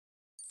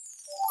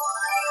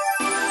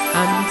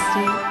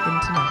Amnesty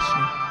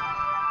International.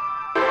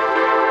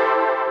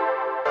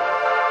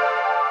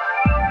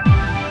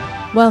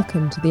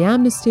 Welcome to the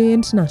Amnesty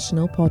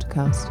International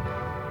podcast.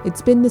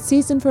 It's been the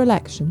season for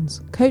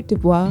elections. Côte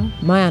d'Ivoire,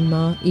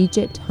 Myanmar,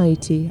 Egypt,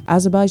 Haiti,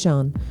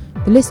 Azerbaijan.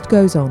 The list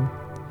goes on.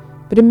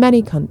 But in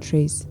many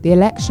countries, the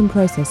election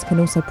process can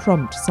also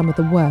prompt some of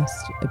the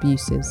worst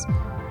abuses.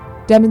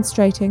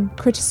 Demonstrating,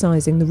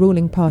 criticising the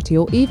ruling party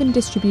or even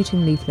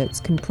distributing leaflets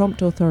can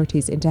prompt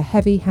authorities into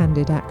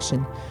heavy-handed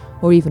action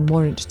or even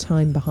warrant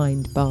time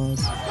behind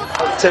bars.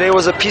 Today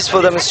was a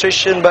peaceful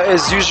demonstration, but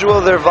as usual,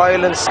 their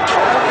violence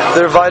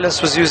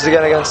was used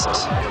again against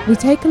us. We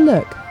take a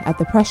look at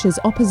the pressures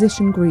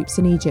opposition groups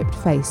in Egypt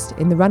faced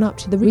in the run-up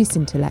to the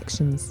recent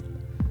elections.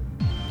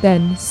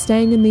 Then,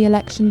 staying in the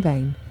election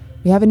vein,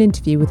 we have an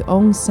interview with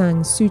Aung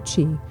San Suu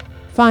Kyi,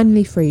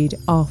 finally freed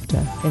after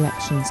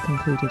elections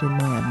concluded in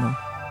Myanmar.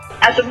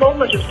 At the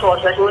moment, of course,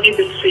 I've only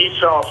been free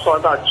for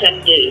about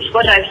 10 days.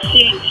 What I've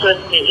seen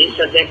certainly is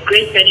that there are a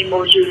great many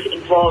more youth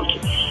involved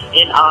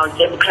in our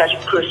democratic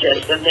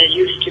process than there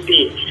used to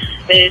be.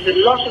 There is a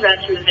lot of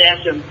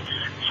enthusiasm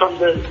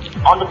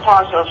on the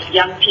part of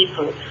young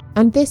people.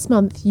 And this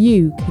month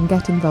you can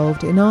get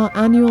involved in our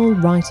annual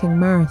writing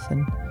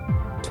marathon.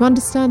 To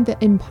understand the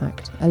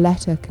impact a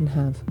letter can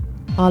have,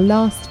 our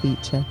last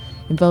feature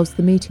involves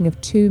the meeting of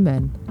two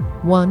men,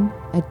 one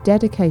a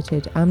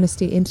dedicated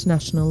Amnesty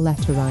International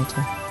letter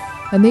writer,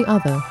 and the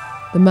other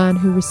the man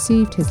who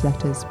received his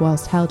letters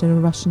whilst held in a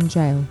Russian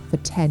jail for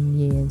 10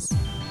 years.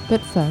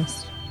 But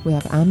first, we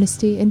have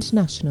Amnesty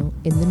International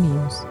in the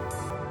news.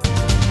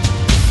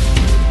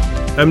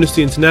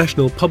 Amnesty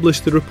International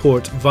published the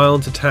report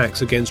Violent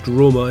Attacks Against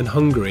Roma in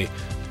Hungary,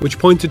 which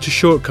pointed to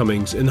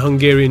shortcomings in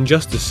Hungarian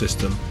justice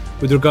system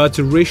with regard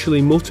to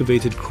racially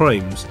motivated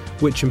crimes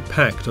which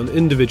impact on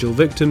individual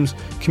victims,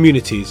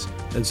 communities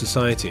and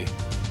society.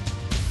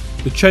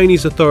 The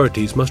Chinese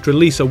authorities must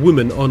release a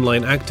woman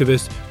online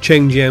activist,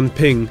 Chen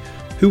Jianping,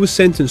 who was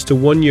sentenced to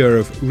 1 year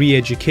of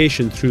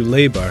re-education through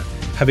labour,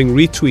 having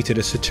retweeted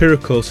a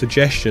satirical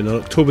suggestion on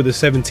October the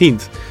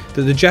 17th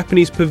that the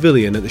Japanese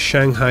pavilion at the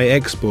Shanghai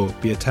Expo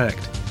be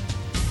attacked.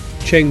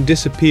 Chen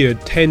disappeared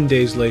 10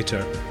 days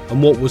later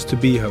on what was to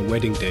be her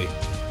wedding day.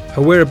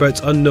 Her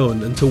whereabouts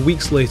unknown until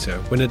weeks later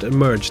when it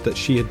emerged that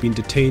she had been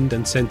detained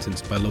and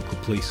sentenced by local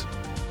police.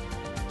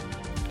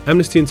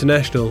 Amnesty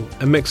International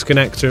and Mexican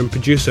actor and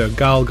producer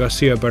Gael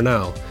Garcia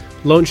Bernal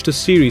launched a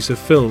series of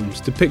films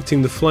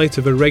depicting the flight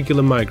of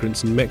irregular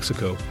migrants in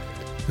Mexico.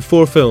 The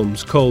 4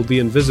 films, called The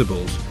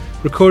Invisibles,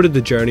 recorded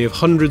the journey of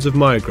hundreds of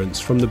migrants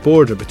from the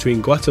border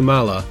between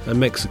Guatemala and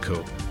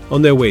Mexico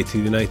on their way to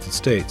the United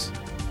States.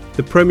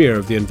 The premiere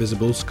of The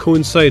Invisibles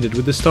coincided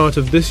with the start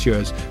of this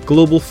year's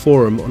Global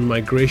Forum on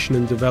Migration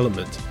and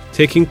Development,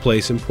 taking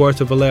place in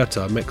Puerto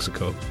Vallarta,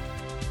 Mexico.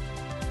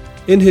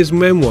 In his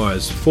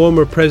memoirs,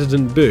 former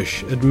President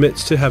Bush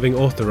admits to having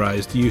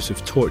authorized the use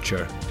of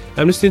torture.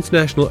 Amnesty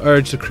International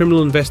urged a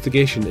criminal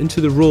investigation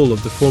into the role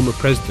of the former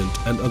president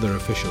and other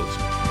officials.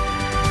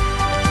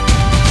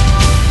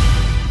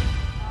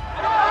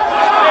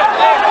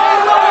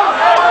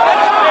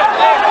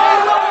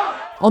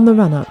 On the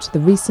run-up to the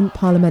recent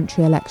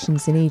parliamentary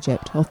elections in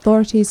Egypt,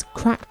 authorities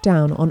cracked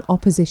down on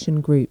opposition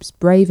groups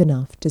brave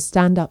enough to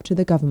stand up to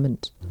the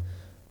government.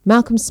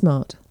 Malcolm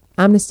Smart,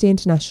 Amnesty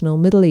International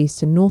Middle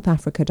East and North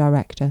Africa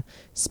Director,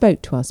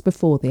 spoke to us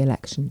before the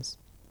elections.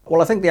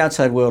 Well, I think the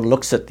outside world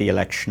looks at the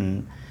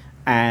election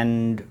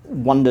and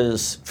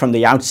wonders from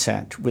the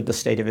outset, with the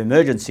state of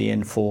emergency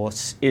in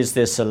force, is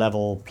this a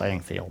level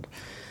playing field?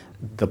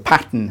 The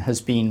pattern has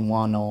been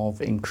one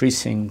of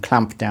increasing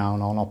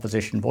clampdown on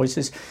opposition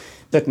voices.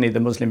 Certainly the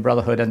Muslim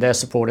Brotherhood and their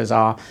supporters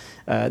there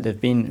have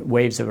been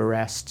waves of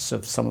arrests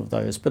of some of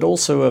those, but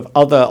also of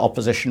other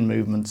opposition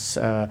movements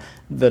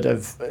that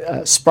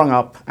have sprung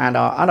up and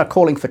are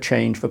calling for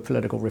change, for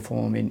political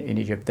reform in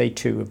Egypt. They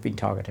too have been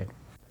targeted.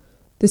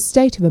 The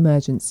state of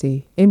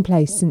emergency, in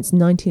place since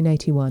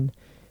 1981,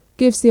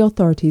 gives the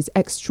authorities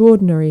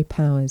extraordinary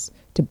powers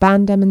to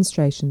ban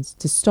demonstrations,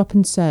 to stop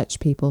and search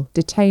people,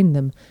 detain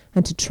them,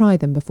 and to try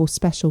them before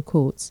special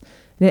courts.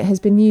 And it has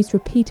been used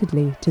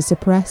repeatedly to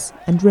suppress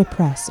and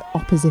repress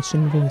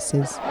opposition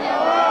voices.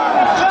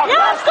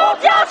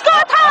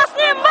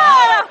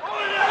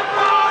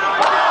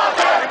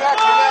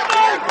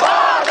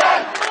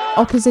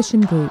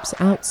 Opposition groups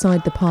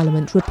outside the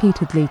parliament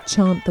repeatedly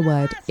chant the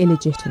word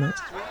illegitimate.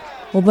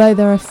 Although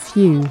there are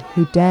few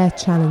who dare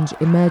challenge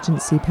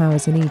emergency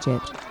powers in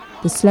Egypt,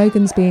 the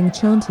slogans being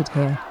chanted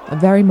here are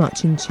very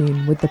much in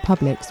tune with the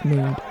public's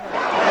mood.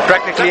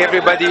 Practically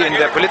everybody in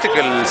the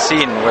political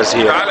scene was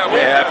here.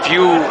 A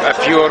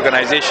few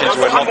organizations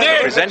were not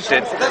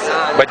represented,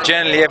 but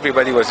generally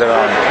everybody was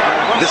around.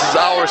 This is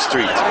our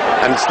street,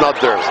 and it's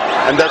not theirs.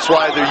 And that's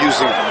why they're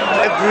using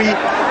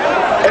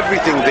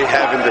everything they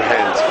have in their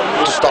hands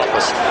to stop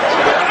us.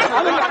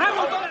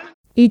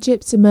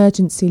 Egypt's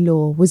emergency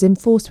law was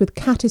enforced with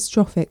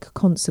catastrophic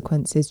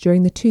consequences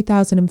during the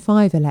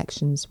 2005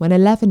 elections, when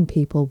 11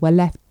 people were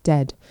left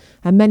dead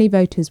and many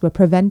voters were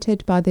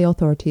prevented by the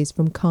authorities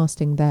from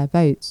casting their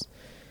votes.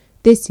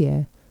 This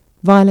year,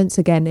 Violence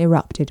again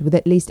erupted, with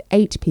at least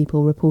 8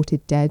 people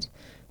reported dead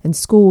and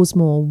scores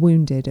more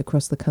wounded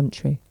across the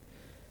country.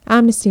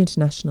 Amnesty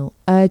International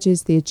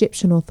urges the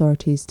Egyptian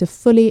authorities to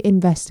fully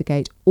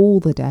investigate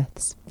all the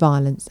deaths,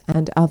 violence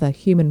and other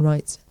human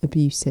rights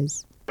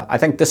abuses. I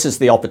think this is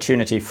the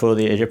opportunity for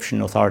the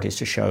Egyptian authorities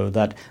to show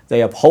that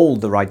they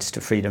uphold the rights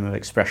to freedom of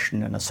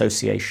expression and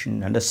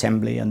association and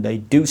assembly, and they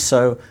do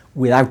so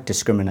without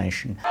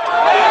discrimination.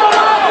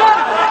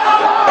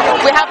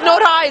 We have no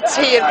rights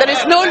here. There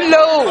is no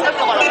law.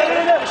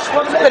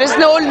 There is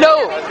no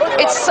law.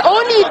 It's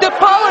only the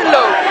power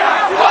law.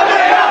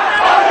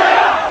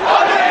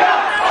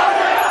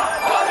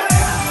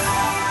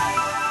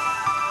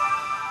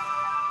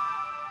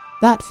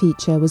 That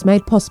feature was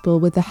made possible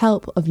with the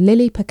help of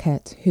Lily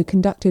Paquette, who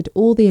conducted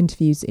all the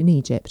interviews in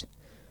Egypt.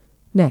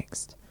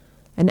 Next,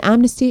 an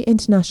Amnesty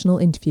International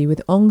interview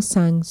with Aung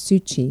San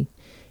Suu Kyi,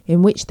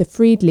 in which the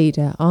freed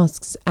leader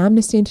asks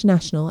Amnesty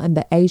International and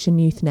the Asian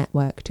Youth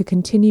Network to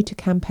continue to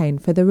campaign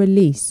for the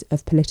release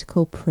of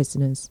political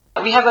prisoners.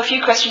 We have a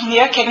few questions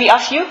here. Can we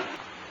ask you?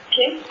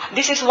 Okay.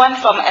 This is one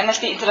from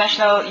Amnesty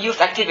International youth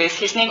activist.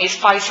 His name is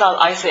Faisal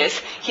Isis.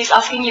 He's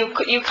asking you,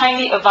 could you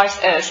kindly advise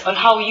us on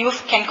how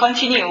youth can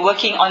continue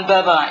working on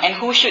Burma and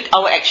who should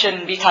our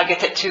action be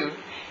targeted to?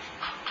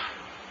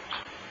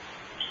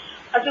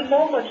 At the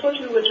moment, what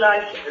we would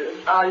like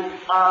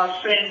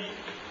our friends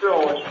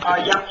abroad, our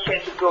young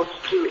friends abroad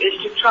to do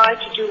is to try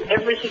to do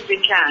everything we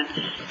can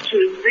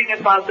to bring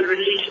about the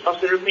release of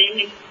the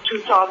remaining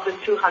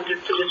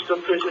 2,200 political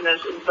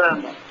prisoners in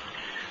Burma.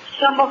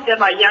 Some of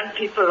them are young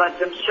people like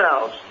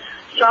themselves.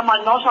 Some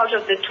are not out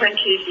of their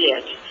 20s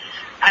yet.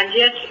 And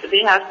yet they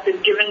have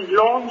been given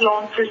long,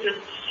 long prison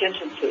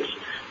sentences.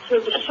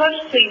 So the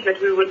first thing that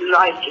we would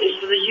like is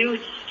for the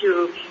youth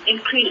to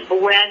increase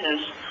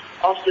awareness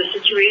of the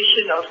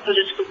situation of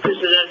political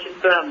prisoners in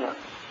Burma.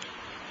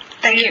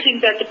 Thank you. Do you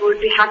think that they would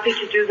be happy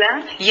to do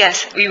that?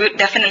 Yes, we would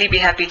definitely be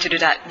happy to do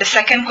that. The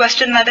second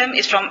question, madam,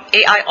 is from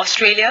AI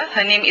Australia.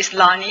 Her name is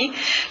Lani.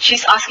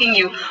 She's asking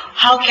you,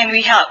 how can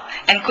we help?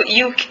 And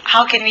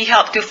how can we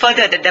help to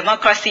further the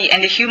democracy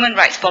and the human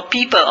rights for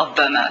people of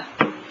Burma?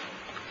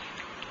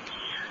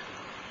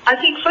 I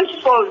think, first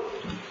of all,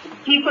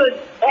 people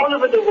all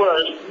over the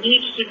world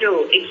need to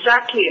know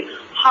exactly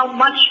how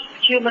much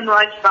human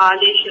rights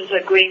violations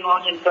are going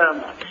on in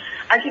Burma.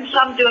 I think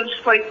some don't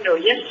quite know.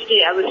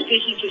 Yesterday I was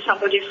speaking to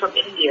somebody from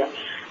India,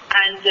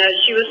 and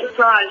she was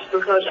surprised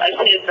because I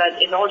said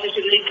that in order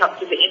to link up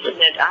to the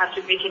internet I have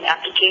to make an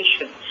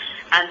application,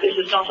 and this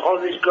is not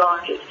always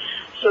granted.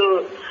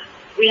 So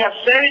we have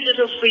very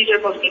little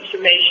freedom of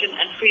information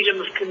and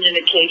freedom of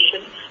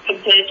communication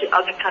compared to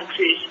other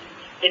countries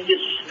in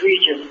this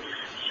region.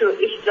 So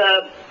if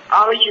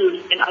our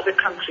youth in other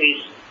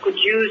countries could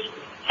use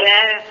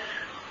their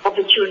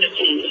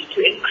opportunities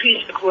to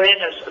increase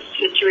awareness of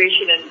the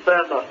situation in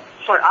Burma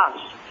for us,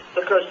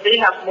 because they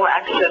have more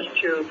access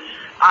to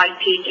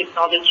IP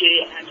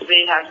technology and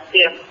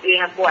they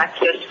have more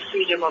access to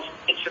freedom of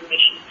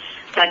information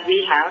than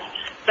we have,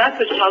 that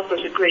would help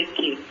us a great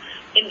deal.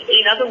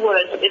 In other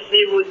words, if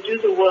they would do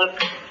the work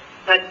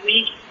that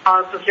we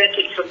are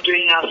prevented from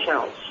doing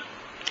ourselves.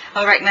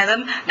 All right,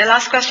 madam. The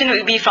last question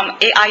will be from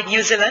AI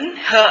New Zealand.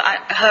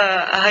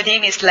 Her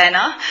name is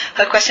Lena.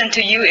 Her question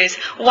to you is,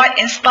 what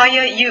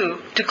inspired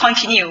you to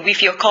continue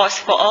with your cause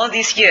for all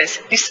these years,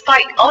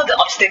 despite all the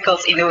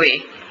obstacles in the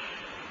way?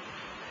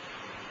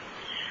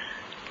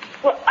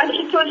 Well, I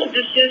suppose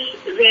this is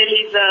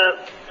really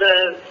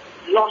the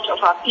lot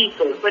of our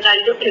people. When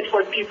I look at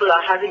what people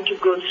are having to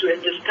go through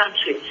in this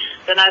country,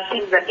 then I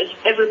think that it's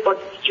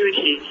everybody's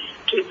duty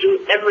to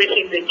do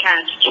everything they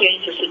can to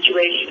change the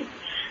situation.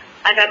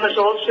 And I must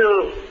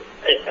also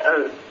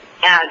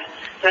add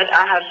that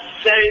I have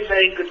very,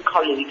 very good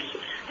colleagues.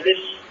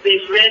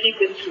 They've really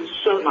been through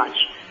so much,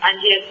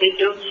 and yet they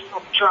don't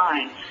stop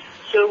trying.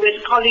 So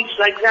with colleagues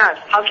like that,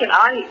 how can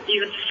I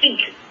even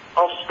think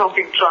of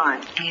stopping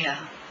trying? Yeah.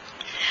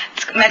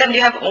 Madam,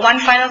 you have one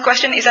final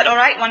question. Is that all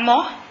right? One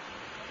more?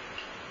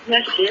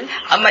 Yes, yes.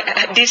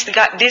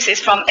 This is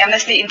from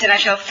Amnesty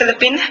International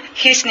Philippines.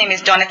 His name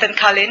is Jonathan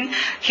Carlin.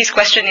 His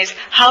question is,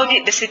 how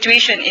did the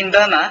situation in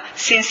Burma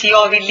since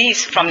your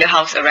release from the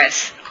house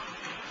arrest?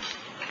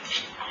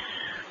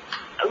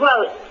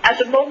 Well, at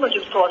the moment,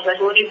 of course,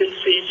 I've only been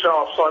free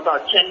for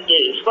about 10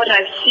 days. What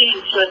I've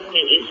seen certainly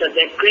is that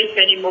there are a great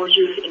many more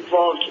youth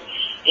involved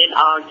in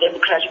our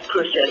democratic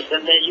process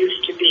than there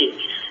used to be.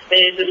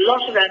 There is a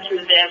lot of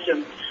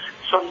enthusiasm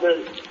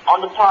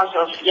on the part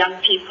of young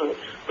people,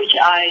 which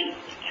I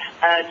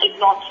did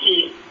not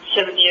see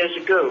 7 years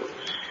ago.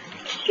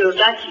 So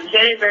that's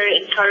very, very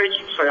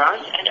encouraging for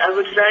us, and I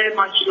would very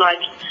much like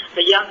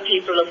the young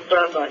people of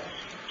Burma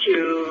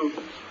to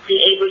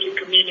be able to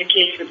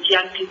communicate with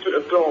young people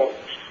abroad,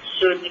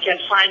 so they can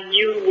find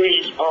new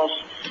ways of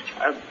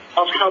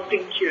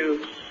helping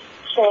to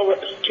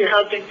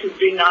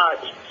bring our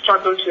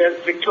struggle to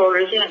a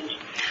victorious end.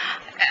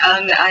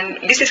 And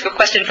this is a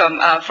question from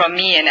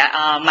me and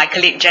my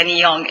colleague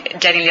Jenny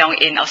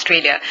Leong in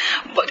Australia.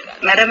 But,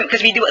 Madam,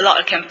 because we do a lot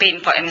of campaign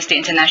for Amnesty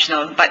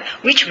International, but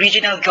which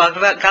regional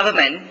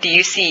government do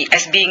you see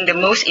as being the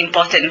most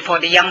important for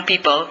the young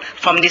people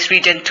from this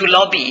region to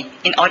lobby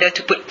in order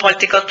to put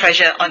political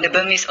pressure on the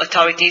Burmese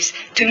authorities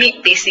to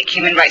meet basic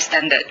human rights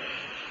standards?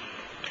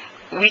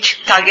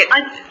 Which target?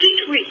 I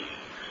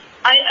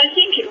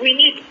think we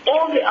need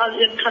all the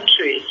ASEAN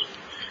countries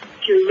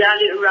to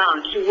rally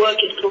around, to work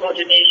in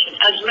coordination,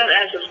 as well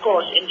as, of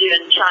course, India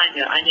and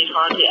China. I need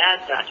hardly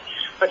add that.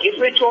 But if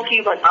we're talking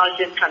about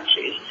ASEAN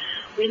countries,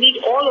 we need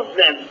all of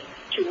them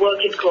to work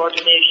in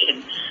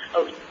coordination.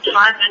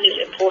 Thailand is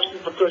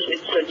important because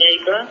it's a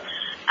neighbor,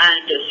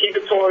 and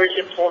Singapore is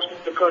important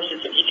because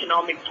it's an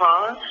economic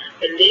power.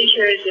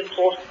 Malaysia is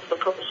important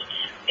because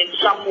in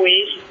some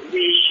ways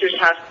we should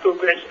have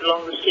progress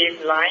along the same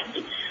lines.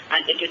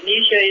 And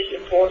Indonesia is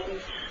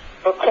important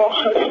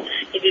because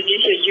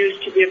Indonesia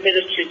used to be a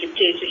military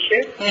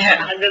dictatorship.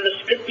 Yeah. And then the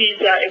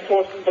Philippines are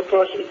important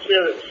because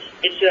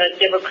it's a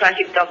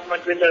democratic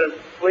government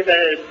with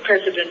a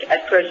president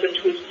at present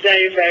who's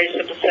very, very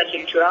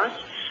sympathetic to us.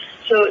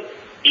 So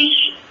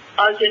each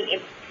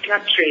ASEAN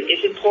country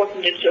is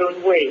important in its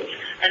own way.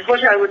 And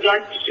what I would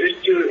like to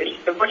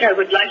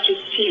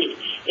see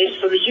is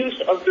for the youth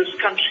of those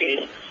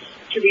countries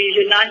to be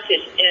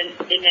united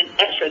in an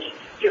effort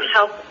to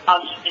help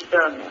us in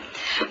Burma.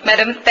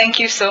 Madam, thank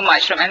you so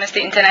much from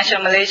Amnesty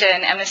International Malaysia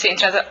and Amnesty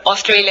International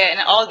Australia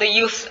and all the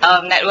youth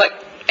network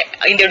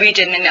in the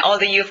region and all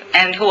the youth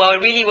and who are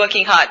really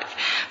working hard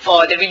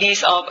for the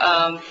release of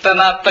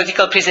Burma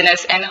political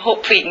prisoners and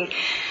hoping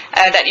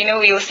that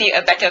we will see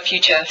a better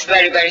future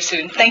very, very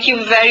soon. Thank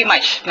you very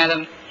much,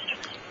 Madam.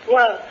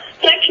 Well,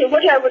 thank you.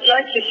 What I would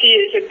like to see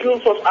is a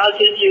group of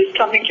ASEAN youth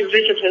coming to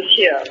visit us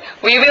here.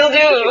 We will do.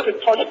 If you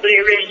could possibly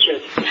arrange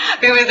it.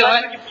 We will do.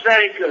 It's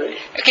very good.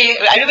 Okay,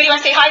 everybody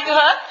want to say hi to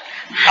her?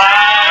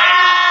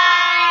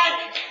 Hi!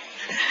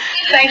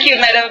 Thank you,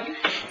 Madam.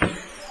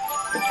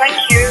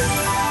 Thank you.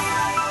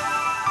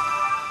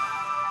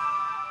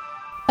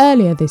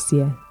 Earlier this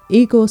year,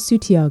 Igor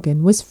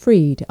Sutyagin was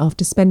freed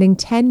after spending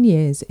 10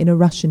 years in a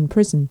Russian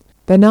prison.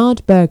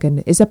 Bernard Bergen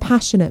is a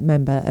passionate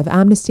member of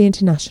Amnesty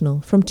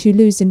International from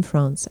Toulouse in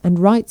France and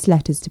writes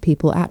letters to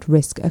people at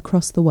risk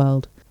across the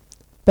world.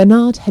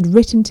 Bernard had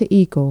written to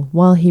Igor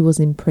while he was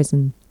in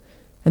prison,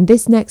 and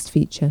this next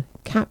feature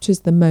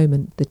captures the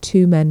moment the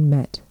two men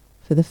met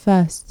for the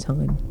first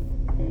time.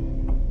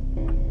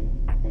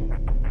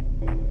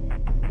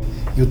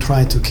 You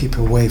try to keep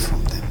away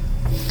from them,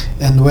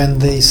 and when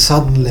they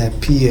suddenly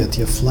appear at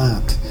your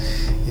flat,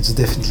 it's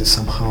definitely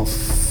somehow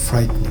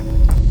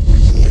frightening.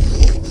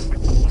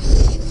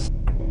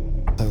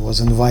 I was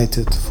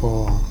invited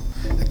for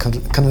a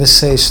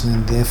conversation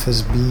in the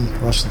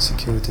FSB, Russian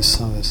Security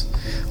Service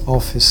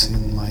office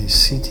in my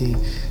city,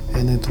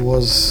 and it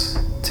was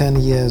 10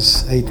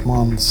 years, 8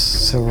 months,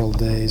 several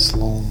days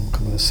long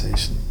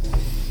conversation,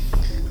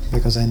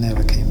 because I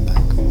never came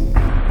back.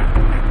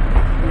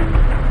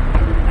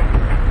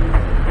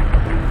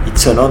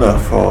 It's an honor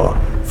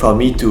for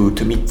me to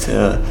meet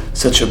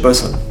such a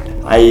person.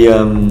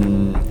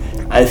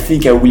 I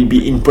think I will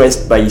be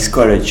impressed by his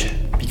courage,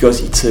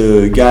 because it's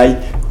a guy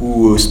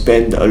who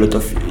spent a lot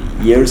of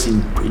years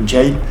in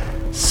jail.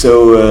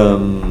 So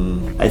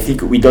I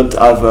think we don't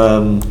have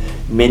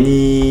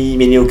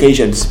many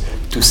occasions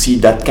to see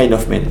that kind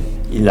of man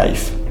in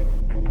life.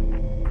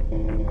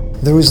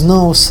 There is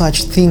no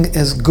such thing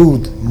as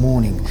good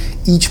morning.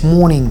 Each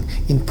morning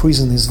in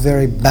prison is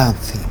very bad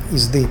thing.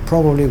 Is the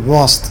probably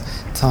worst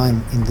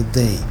time in the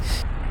day.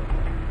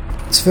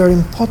 It's very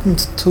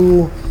important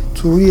to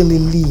really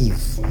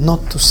live,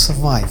 not to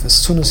survive. As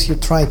soon as you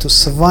try to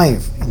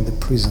survive in the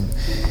prison,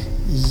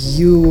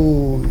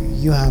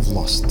 you have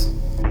lost.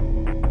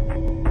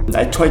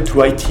 I try to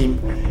write him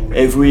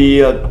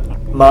every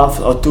month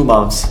or 2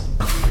 months.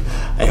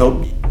 I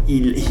hope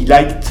he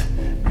liked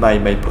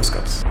my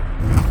postcards.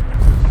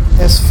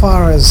 As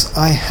far as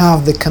I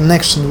have the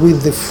connection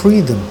with the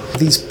freedom,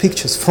 these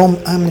pictures from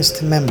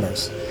Amnesty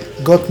members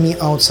got me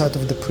outside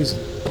of the prison.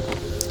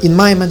 In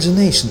my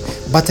imagination,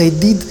 but I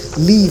did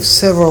live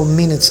several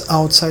minutes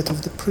outside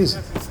of the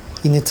prison,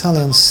 in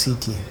Italian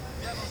city,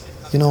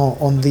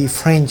 on the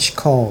French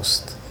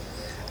coast,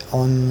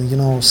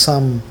 on,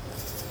 some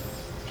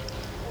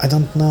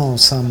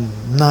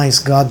nice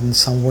garden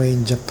somewhere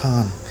in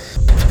Japan.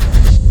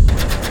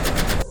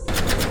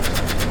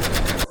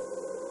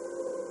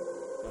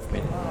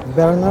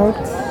 Bernard,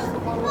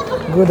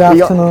 good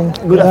afternoon.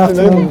 Good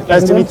afternoon.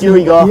 Nice to meet you,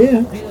 Igor.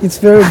 Yeah, it's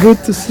very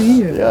good to see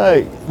you.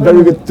 Yeah,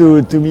 very good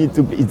to meet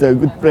you. It's a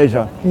good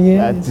pleasure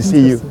to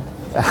see you.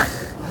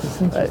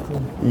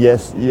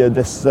 Yes,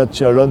 that's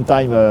such a long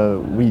time.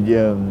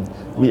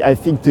 I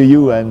think to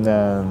you and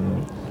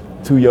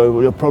to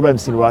your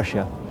problems in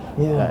Russia.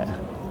 Yeah.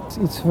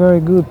 It's very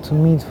good to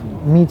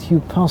meet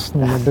you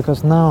personally,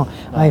 because now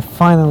I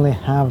finally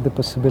have the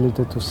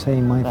possibility to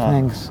say my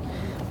thanks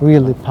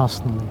really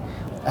personally.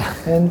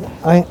 And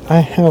I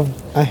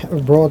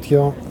have brought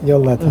your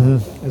letter,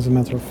 as a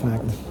matter of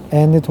fact.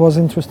 And it was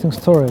an interesting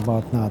story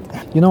about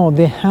that. You know,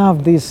 they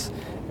have these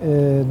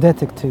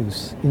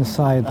detectives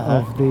inside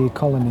of the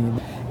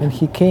colony. And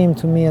he came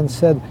to me and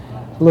said,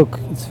 look,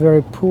 it's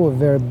very poor,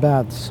 very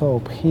bad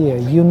soap here.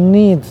 You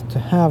need to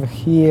have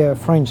here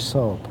French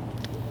soap.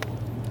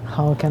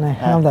 How can I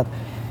have that?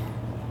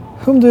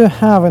 Whom do you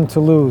have in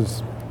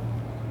Toulouse?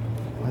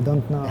 I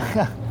don't know.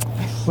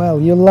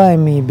 Well, you lie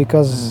me,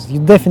 because you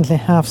definitely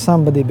have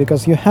somebody,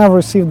 because you have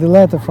received the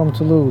letter from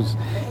Toulouse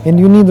and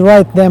you need to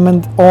write them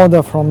and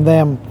order from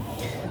them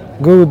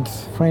good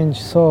French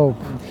soap.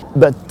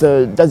 But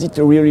does it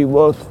really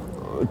worth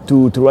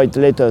to write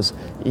letters,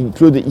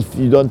 include if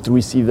you don't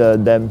receive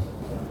them?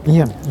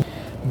 Yeah,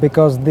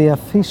 because the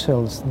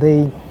officials,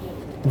 they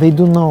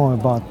do know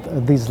about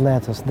these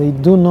letters. They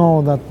do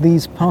know that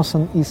this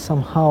person is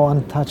somehow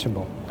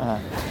untouchable.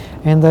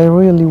 And I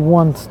really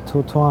want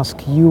to ask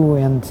you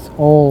and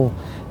all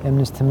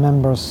Amnesty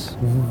members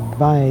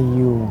via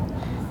you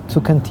to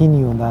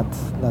continue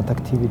that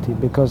activity,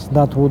 because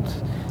that would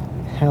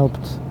help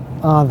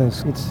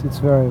others. It's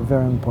very,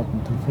 very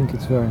important. I think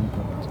it's very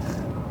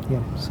important.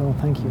 Yeah, so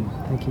thank you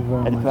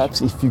very much. And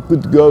perhaps if you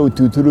could go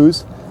to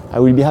Toulouse, I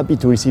will be happy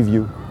to receive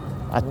you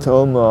at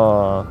home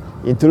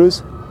in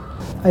Toulouse.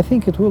 I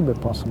think it will be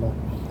possible.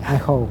 I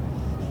hope.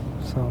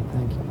 So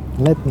thank you.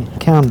 We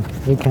can.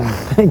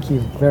 Thank you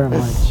very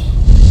much.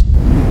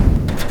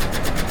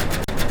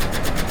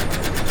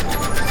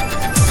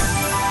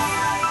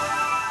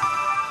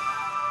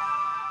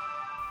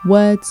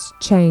 Words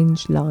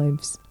change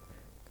lives.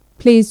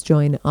 Please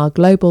join our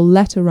global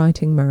letter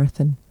writing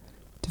marathon.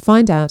 To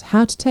find out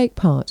how to take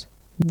part,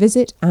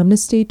 visit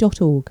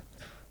amnesty.org.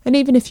 And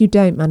even if you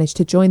don't manage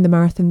to join the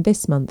marathon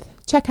this month,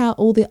 check out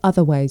all the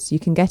other ways you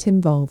can get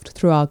involved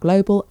through our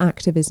Global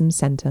Activism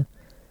Centre.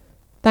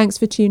 Thanks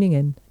for tuning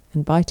in,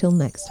 and bye till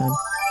next time.